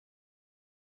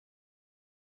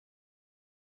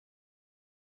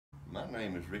My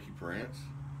name is Ricky Prince.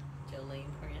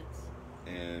 Jolene Prince.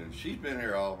 And she's been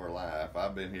here all of her life.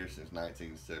 I've been here since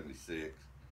 1976.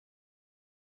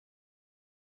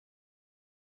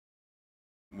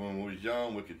 When we was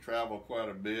young, we could travel quite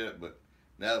a bit, but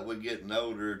now that we're getting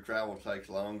older, travel takes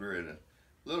longer and a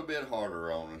little bit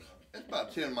harder on us. It's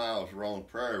about 10 miles around the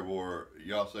prairie where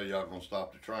y'all say y'all gonna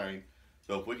stop the train.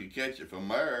 So if we could catch it from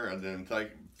there and then take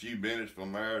a few minutes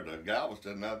from there to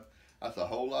Galveston, that's a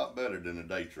whole lot better than a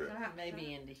day trip.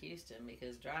 Maybe into Houston,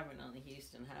 because driving on the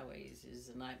Houston highways is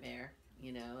a nightmare,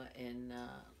 and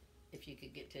if you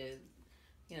could get to,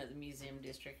 the museum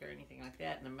district or anything like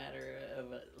that in a matter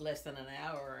of less than an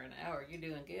hour, you're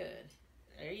doing good.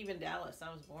 Or even Dallas.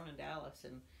 I was born in Dallas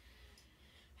and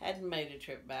hadn't made a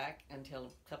trip back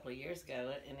until a couple of years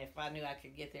ago, and if I knew I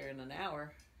could get there in an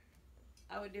hour,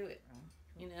 I would do it.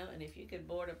 And if you could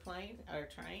board a plane or a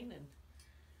train and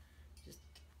just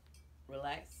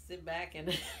relax, sit back,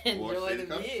 and enjoy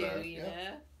the view, you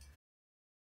know.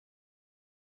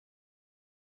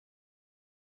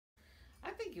 I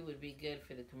think it would be good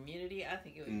for the community. I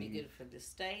think it would be good for the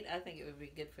state. I think it would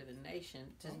be good for the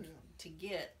nation to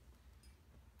get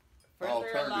further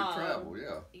alternative along. Travel,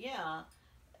 yeah. Yeah,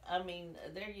 I mean,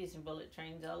 they're using bullet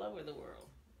trains all over the world.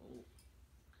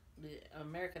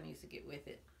 America needs to get with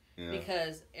it,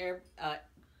 because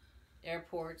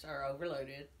airports are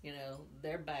overloaded.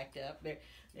 They're backed up.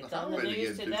 It's on the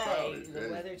news today. The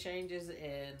weather changes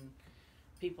and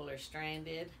people are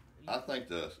stranded. I think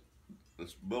this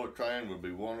bullet train would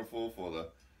be wonderful for the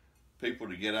people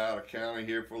to get out of county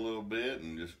here for a little bit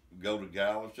and just go to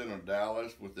Galveston or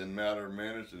Dallas within a matter of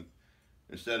minutes, and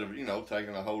instead of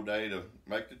taking a whole day to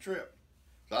make the trip.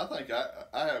 So I think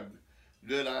I have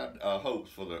good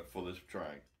hopes for this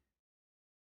train.